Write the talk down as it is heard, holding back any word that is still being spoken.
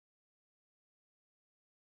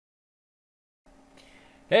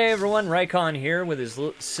Hey everyone, Rycon here with his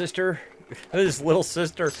sister, his little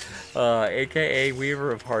sister, aka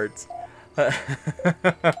Weaver of Hearts.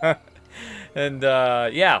 And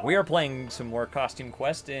yeah, we are playing some more Costume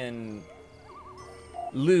Quest in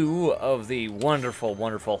lieu of the wonderful,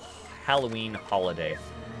 wonderful Halloween holiday.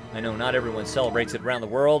 I know not everyone celebrates it around the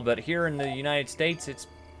world, but here in the United States, it's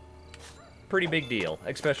a pretty big deal,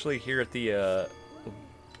 especially here at the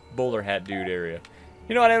bowler hat dude area.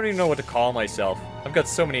 You know what, I don't even know what to call myself. I've got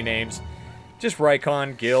so many names. Just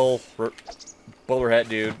Rycon, Gil, bowler hat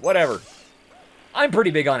dude, whatever. I'm pretty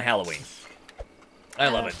big on Halloween. I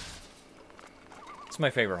love it. It's my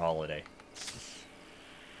favorite holiday.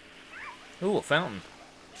 Ooh, a fountain.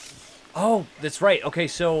 Oh, that's right. Okay,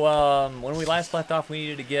 so when we last left off, we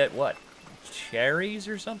needed to get, what, cherries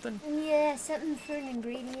or something? Yeah, something for an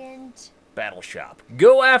ingredient. Battle shop.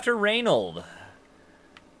 Go after Reynold.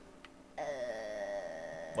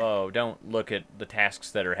 Whoa, don't look at the tasks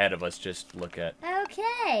that are ahead of us, just look at...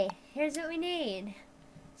 Okay, here's what we need.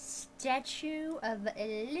 Statue of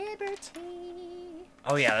Liberty.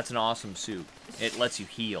 Oh yeah, that's an awesome suit. It lets you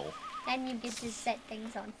heal. And you get to set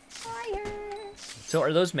things on fire. So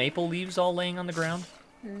are those maple leaves all laying on the ground?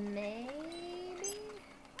 Maybe?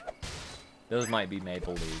 Those might be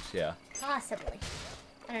maple leaves, yeah. Possibly.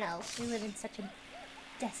 I don't know, we live in such a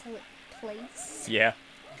desolate place. Yeah.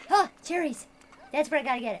 Oh, cherries! That's where I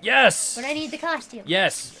gotta get it. Yes! But I need the costume.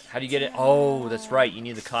 Yes! How do you get it? Oh, that's right. You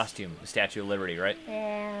need the costume. The Statue of Liberty, right?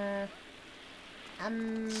 Yeah.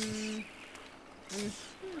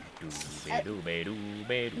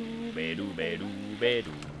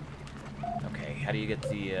 Okay, how do you get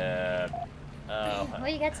the, Well,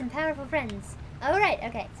 you got some powerful friends. Oh, right,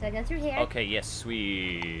 okay. So I go through here. Okay, yes,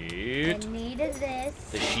 sweet. I needed this.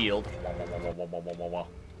 The shield.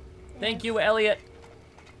 Thank you, Elliot.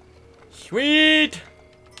 Sweet!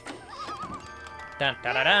 Da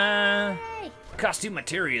da da da! Yay! Costume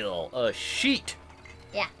material, a sheet.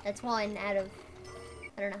 Yeah, that's one out of,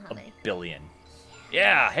 I don't know how many. A billion.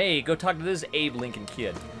 Yeah, hey, go talk to this Abe Lincoln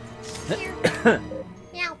kid. Meow.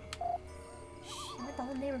 I want the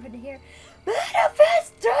whole neighborhood to hear.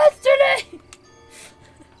 Manifest destiny!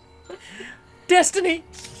 Destiny!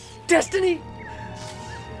 Destiny!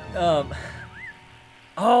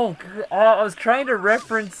 Oh, I was trying to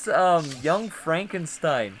reference, Young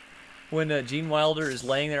Frankenstein. When, Gene Wilder is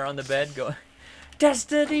laying there on the bed going,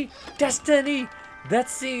 Destiny! Destiny!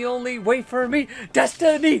 That's the only way for me!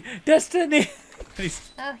 Destiny! Destiny!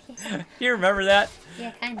 Oh, yeah. You remember that?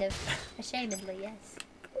 Yeah, kind of. Ashamedly, yes.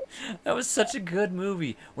 That was such a good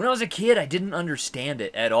movie. When I was a kid, I didn't understand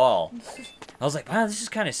it at all. I was like, wow, this is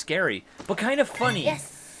kind of scary, but kind of funny.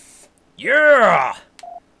 Yes! Yeah!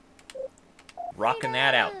 Rocking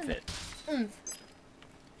that outfit.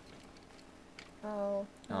 Oh,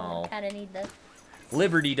 Oh. I kind of need the...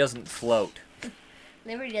 Liberty doesn't float.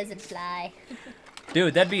 Liberty doesn't fly.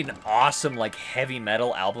 Dude, that'd be an awesome, like, heavy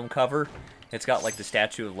metal album cover. It's got, like, the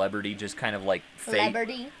Statue of Liberty just kind of, like,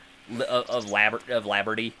 Liberty? of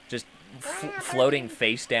Liberty, just floating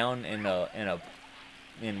face down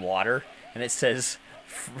in water, and it says,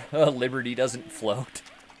 Liberty doesn't float.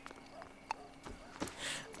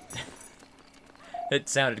 It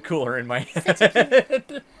sounded cooler in my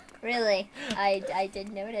head. Really? I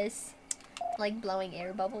did notice. Like blowing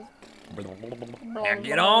air bubbles. Now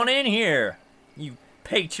get on in here, you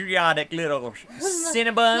patriotic little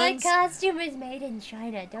Cinnabuns. My costume is made in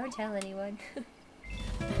China. Don't tell anyone.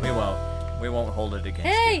 We won't. We won't hold it against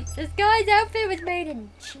Hey, you. this guy's outfit was made in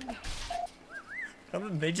China.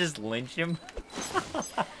 Didn't they just lynch him? Oh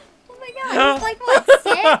my god, he's like, what,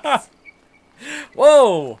 6?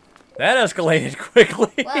 Whoa! That escalated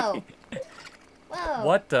quickly. Whoa. Whoa.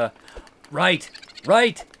 What the? Right.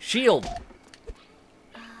 Right. Shield.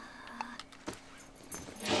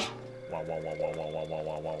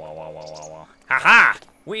 Ha-ha!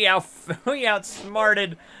 We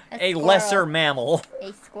outsmarted a lesser mammal.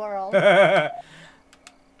 A squirrel.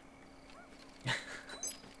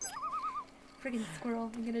 Friggin' squirrel.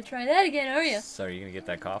 I'm gonna try that again, are you? So are you gonna get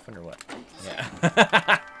that coffin or what?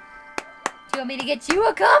 Yeah. Do you want me to get you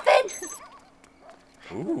a coffin?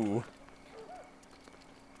 Ooh.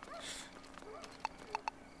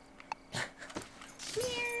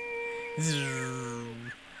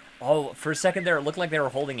 Oh, for a second there, it looked like they were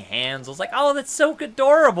holding hands. I was like, oh, that's so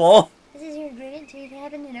adorable. This is your ingredient. Do you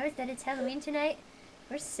happen to notice that it's Halloween tonight?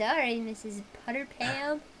 We're sorry, Mrs.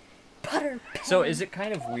 Putterpam. Putterpam. So is it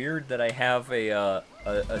kind of weird that I have a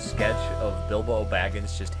sketch of Bilbo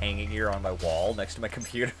Baggins just hanging here on my wall next to my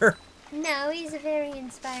computer? No, he's a very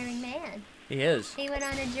inspiring man. He is. He went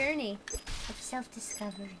on a journey of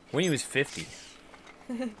self-discovery. When he was 50.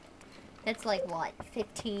 That's like, what,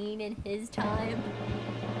 15 in his time?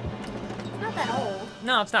 It's not that old.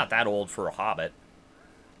 No, it's not that old for a hobbit.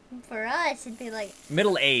 For us, it'd be like...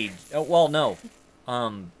 Middle age. Oh, well, no.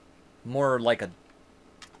 More like a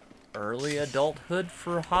early adulthood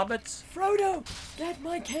for hobbits. Frodo, get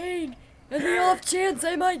my cane. In the off chance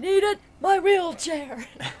I might need it, my wheelchair.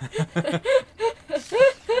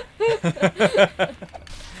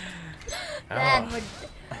 That would...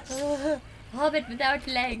 Hobbit without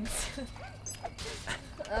legs.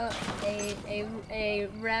 A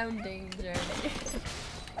rounding journey.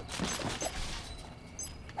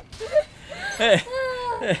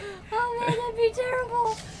 Oh man, that'd be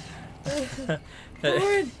terrible.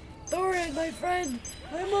 Thorin, my friend,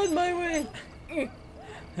 I'm on my way.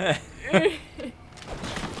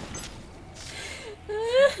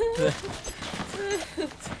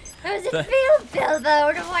 How does it feel,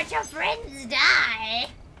 Bilbo, to watch your friends die?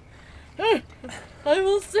 I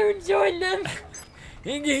will soon join them.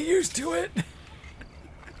 You can get used to it.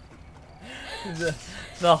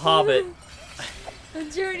 The Hobbit. A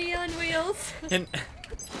journey on wheels.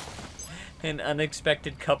 An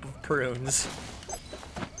unexpected cup of prunes.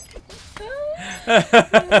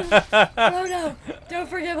 Frodo, don't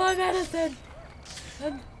forget my medicine.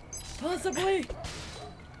 And possibly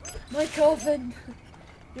my coffin.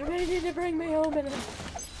 You may need to bring me home in it.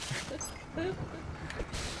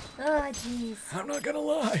 Oh, jeez. I'm not gonna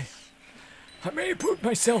lie. I may have pooped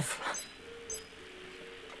myself.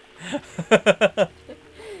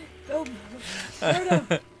 Oh,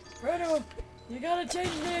 Frodo, you gotta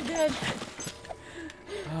change me again.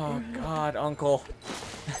 Oh God, Uncle.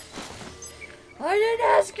 I didn't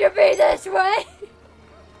ask you to be this way.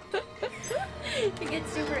 You get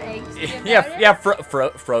super angsty about it. Yeah.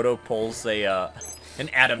 Frodo pulls an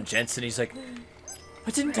Adam Jensen. He's like,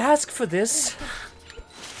 I didn't ask for this.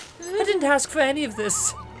 I didn't ask for any of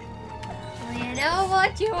this. Well, you know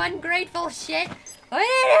what, you ungrateful shit? It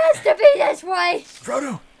has to be this way.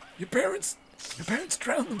 Frodo, your parents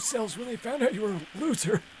drowned themselves when they found out you were a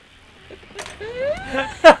loser.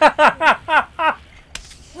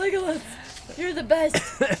 Legolas, you're the best.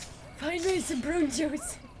 Find me some prune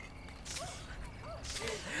juice.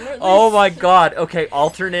 Oh my God. Okay,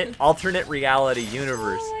 alternate reality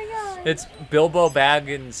universe. Oh my God. It's Bilbo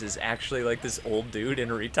Baggins is actually like this old dude in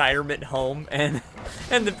a retirement home, and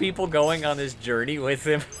the people going on this journey with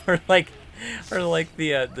him are like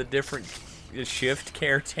the different shift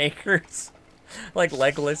caretakers. Like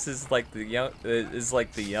Legolas is like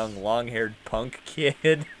the young long-haired punk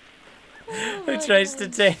kid who tries to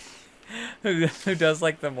take who does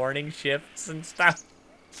like the morning shifts and stuff.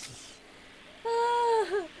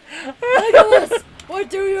 Legolas, what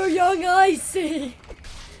do your young eyes see?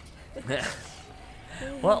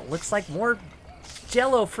 Well, looks like more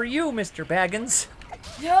Jello for you, Mr. Baggins.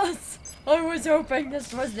 Yes, I was hoping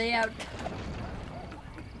this was the outcome.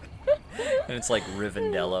 And it's like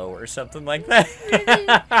Rivendello or something like that.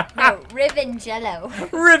 No, Rivenjello.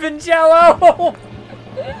 Rivenjello!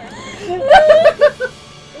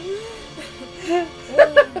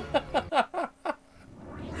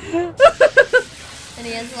 And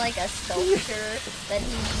he has like a sculpture that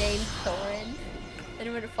he named Thorin.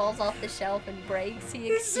 And when it falls off the shelf and breaks,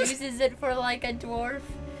 he excuses it for like a dwarf.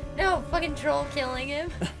 No, fucking troll killing him.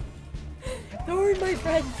 Thorin, my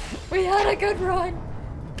friend, we had a good run.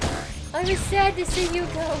 I was sad to see you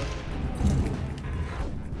go.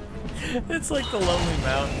 It's like the Lonely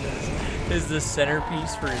Mountain is the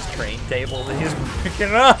centerpiece for his train table that he's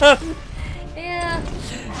working on. Yeah.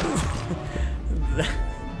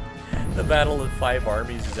 The Battle of Five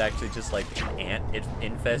Armies is actually just like an ant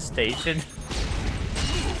infestation.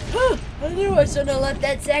 I knew I shouldn't have left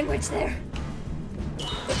that sandwich there.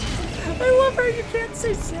 I love how you can't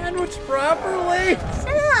say sandwich properly.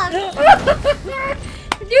 Shut up.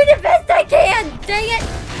 Do the best I can. Dang it.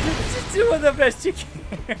 Just doing the best you can.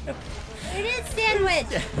 It is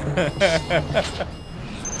sandwich.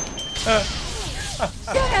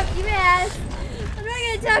 Shut up, you ass. I'm not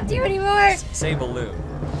gonna talk to you anymore. Say balloon.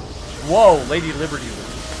 Whoa, Lady Liberty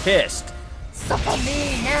was pissed. Suck on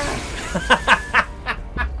me now.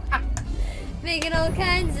 Making all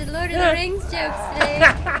kinds of Lord of the Rings jokes today.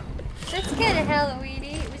 That's kind of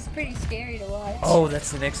Halloween-y. It was pretty scary to watch. Oh,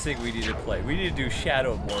 that's the next thing we need to play. We need to do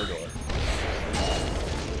Shadow of Mordor.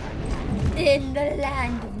 In the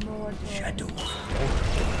land of Mordor. Shadow of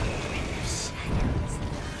Mordor.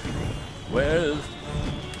 Well,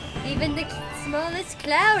 Even the smallest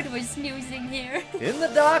cloud was snoozing here. in the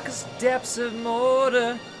darkest depths of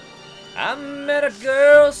Mordor, I met a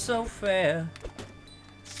girl so fair.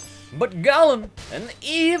 But Gollum and the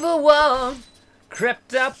evil one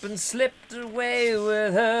crept up and slipped away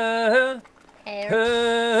with her.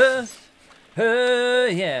 Hair.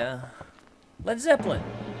 Yeah. Led Zeppelin.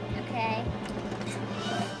 Okay.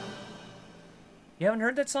 You haven't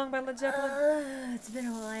heard that song by Led Zeppelin? It's been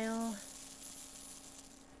a while.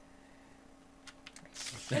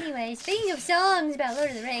 Anyway, speaking of songs about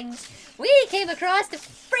Lord of the Rings, we came across a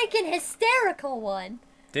freaking hysterical one.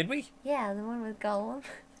 Did we? Yeah, the one with Gollum.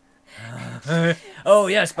 Oh,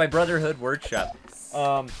 yes, by Brotherhood Workshop.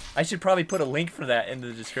 I should probably put a link for that in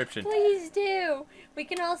the description. Please do. We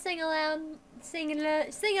can all sing along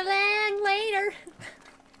later.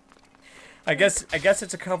 I guess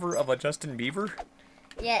it's a cover of a Justin Bieber.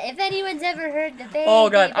 Yeah, if anyone's ever heard the baby. Oh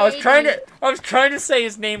god, I was baby. trying to say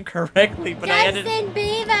his name correctly, but Justin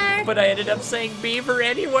Bieber. I ended up saying Beaver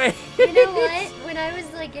anyway. You know what? When I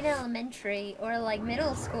was like in elementary or like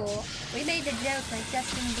middle school, we made the joke like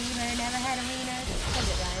Justin Bieber never had a wiener. Because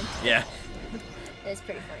it rhymed. Yeah. That's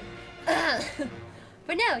pretty funny.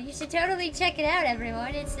 But no, you should totally check it out,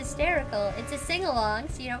 everyone. It's hysterical. It's a sing-along,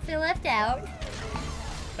 so you don't feel left out.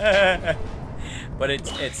 But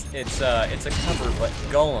it's a cover, but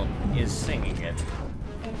Gollum is singing it.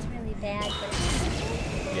 It's really bad, but it's...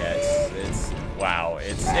 Yeah, it's wow.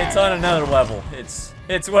 It's on another level. It's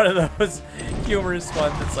one of those humorous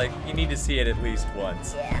ones that's like you need to see it at least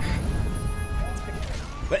once. Yeah. That's pretty funny.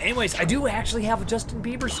 But anyways, I do actually have a Justin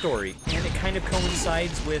Bieber story, and it kind of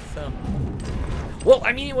coincides with well,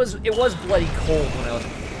 I mean it was bloody cold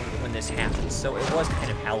when this happened, so it was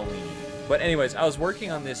kind of Halloween. But anyways, I was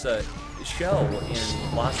working on this show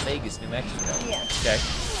in Las Vegas, New Mexico. Yeah. Okay.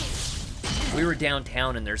 We were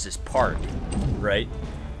downtown, and there's this park, right?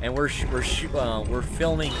 And we're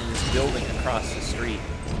filming in this building across the street.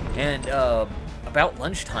 And about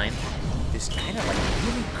lunchtime, this kind of like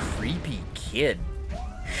really creepy kid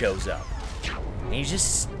shows up, and he's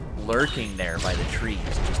just lurking there by the trees,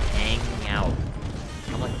 just hanging out.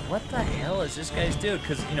 I'm like, what the hell is this guy's doing?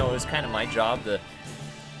 Because you know it was kind of my job to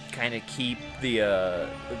kind of keep the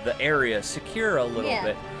area secure a little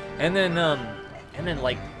bit, and then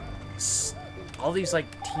like all these like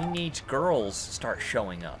teenage girls start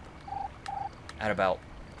showing up at about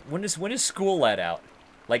when does school let out?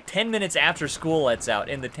 Like 10 minutes after school lets out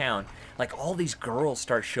in the town, like all these girls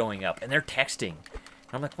start showing up and they're texting.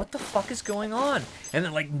 And I'm like, what the fuck is going on? And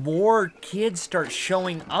then like more kids start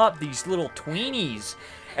showing up, these little tweenies.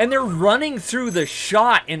 And they're running through the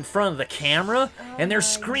shot in front of the camera, and they're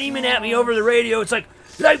screaming at me over the radio. It's like,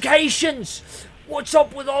 locations! What's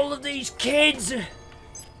up with all of these kids?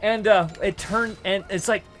 And it's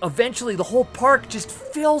like, eventually the whole park just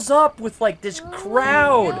fills up with like this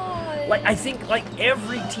crowd. Like, I think like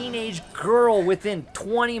every teenage girl within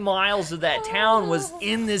 20 miles of that town was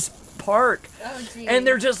in this park. And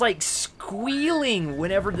they're just like squealing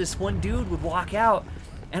whenever this one dude would walk out.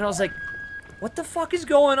 And I was like, what the fuck is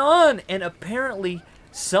going on? And apparently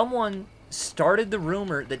someone started the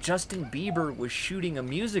rumor that Justin Bieber was shooting a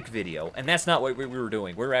music video, and that's not what we were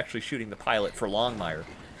doing. We were actually shooting the pilot for Longmire.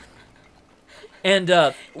 And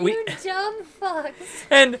you dumb fucks.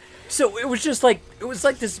 And so it was just like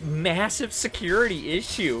this massive security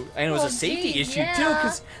issue, and it was a safety issue too,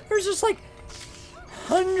 because there's just like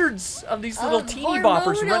hundreds of these little teeny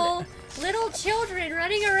boppers running. Little children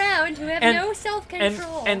running around who have no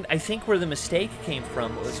self-control. And I think where the mistake came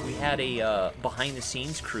from was we had a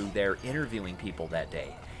behind-the-scenes crew there interviewing people that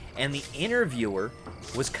day. And the interviewer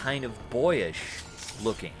was kind of boyish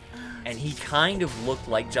looking. And he kind of looked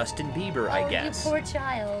like Justin Bieber, I guess. You poor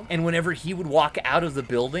child. And whenever he would walk out of the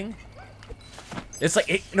building, it's like,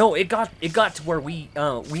 it got to where we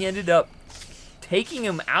ended up taking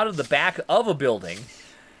him out of the back of a building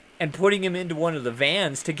and putting him into one of the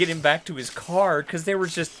vans to get him back to his car, because they were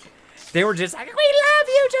just like, we love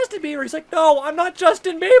you, Justin Bieber. He's like, no, I'm not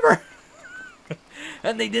Justin Bieber.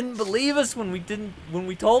 And they didn't believe us when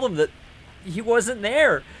we told them that he wasn't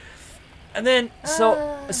there. And then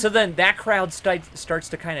so then that crowd starts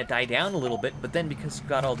to kind of die down a little bit, but then because you've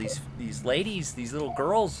got all these ladies, these little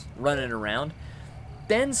girls running around,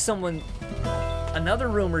 then another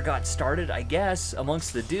rumor got started, I guess,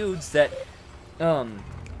 amongst the dudes that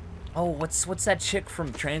what's that chick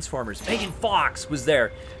from Transformers? Megan Fox was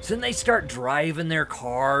there. So then they start driving their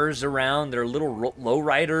cars around, their little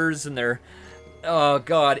lowriders, and their, oh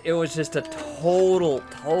god, it was just a total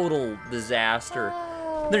disaster.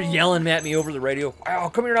 They're yelling at me over the radio, oh, how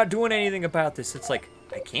come you're not doing anything about this? It's like,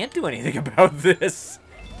 I can't do anything about this.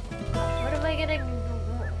 What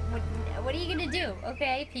are you gonna do?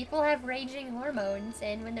 Okay, people have raging hormones,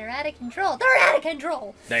 and when they're out of control, they're out of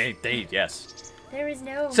control! Yes. There is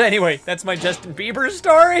no... So anyway, that's my Justin Bieber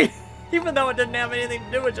story. Even though it didn't have anything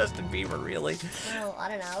to do with Justin Bieber, really. Well, I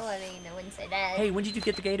don't know. I mean, I wouldn't say that. Hey, when did you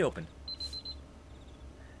get the gate open?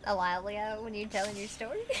 A while ago, when you were telling your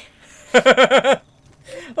story. I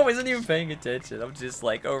wasn't even paying attention. I'm just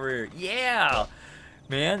like over here. Yeah,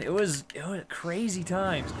 man, it was crazy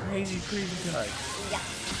times, crazy times. Yeah.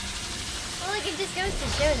 Well, like, it just goes to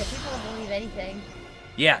show that people will believe anything.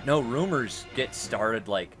 Yeah, no, rumors get started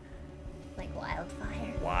like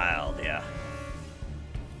wildfire. wild. Yeah.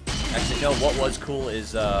 Actually, no. What was cool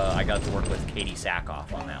is I got to work with Katie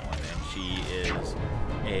Sackhoff on that one, and she is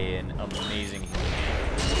an amazing human being.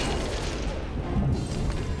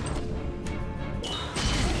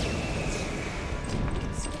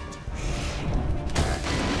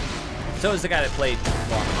 So is the guy that played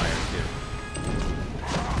Longmire too.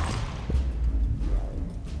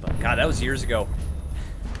 But God, that was years ago.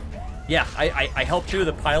 Yeah, I helped do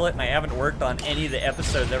the pilot, and I haven't worked on any of the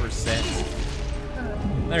episodes ever since.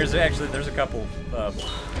 There's a couple reasons for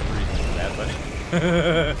that, but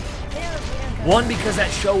one, because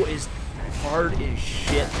that show is hard as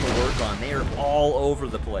shit to work on. They are all over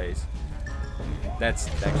the place. That's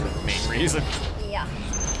actually the main reason. Yeah.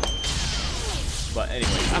 But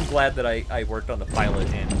anyway, I'm glad that I worked on the pilot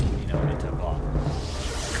and, you know, it took off.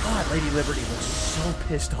 God, Lady Liberty was so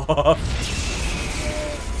pissed off.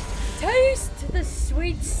 Taste the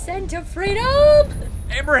sweet scent of freedom!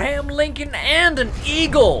 Abraham Lincoln and an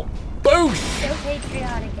eagle! Boosh! So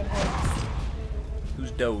patriotic it hurts.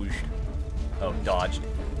 Who's doged? Oh, dodged.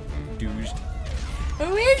 Dooged.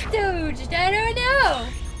 Who is Dooged? I don't know.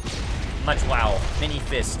 Much wow. Mini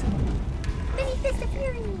fist. Mini fist of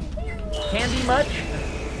fury. Candy much?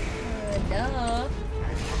 No.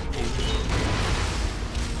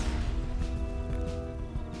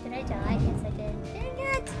 Did I die? Yes, I did. Dang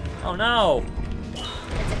it! Oh no!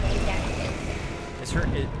 That's okay, Gary.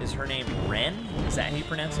 Is her name Ren? Is that how you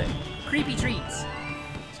pronounce it? Creepy treats.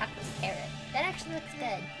 Chocolate carrot. That actually looks good.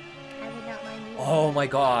 I would not mind you. Oh my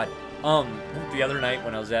god. The other night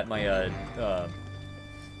when I was at my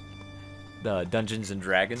the Dungeons and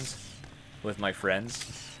Dragons with my friends,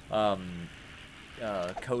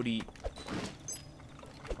 Cody,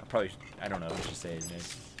 I don't know if I should say his name.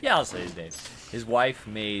 Yeah, I'll say his name. His wife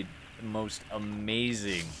made the most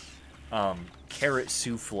amazing carrot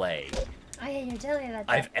souffle Oh yeah, you're telling me about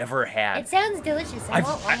that. I've ever had. It sounds delicious. I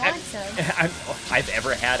want some. I've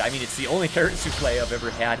ever had. I mean, it's the only carrot souffle I've ever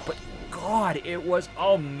had, but God, it was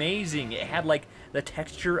amazing. It had like the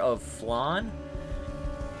texture of flan,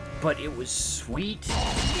 but it was sweet,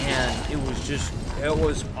 and it was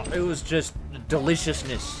just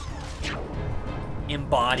deliciousness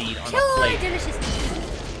embodied on a Pure plate. deliciousness.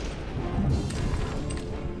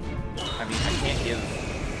 I mean, I can't give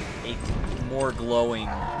a more glowing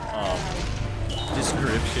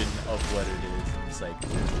description of what it is. It's like,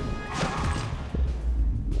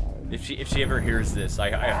 if she ever hears this, I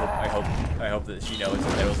hope that she knows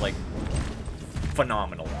that it was like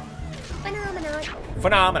phenomenal.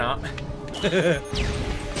 Phenomenon.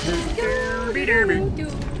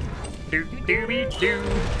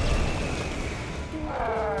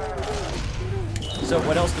 So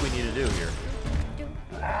what else do we need to do here?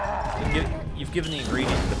 You've given the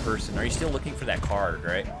ingredient to the person. Are you still looking for that card,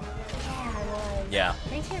 right? Yeah, I was. Yeah.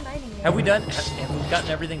 Thanks for reminding me. Have we gotten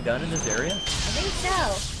everything done in this area? I think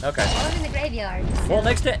so. Okay. All in the graveyard. Well,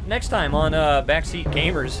 next time on Backseat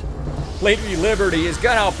Gamers, Lady Liberty is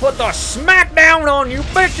gonna put the smack down on you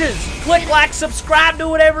bitches! Click like, subscribe, do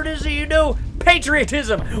whatever it is that you do.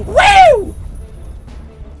 Patriotism! Woo!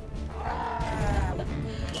 I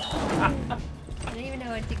don't even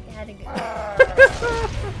know how to go.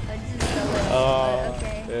 Oh,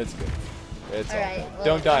 okay. it's good. It's all right. Well,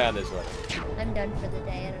 don't die on this one. I'm done for the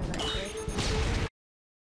day. I don't know.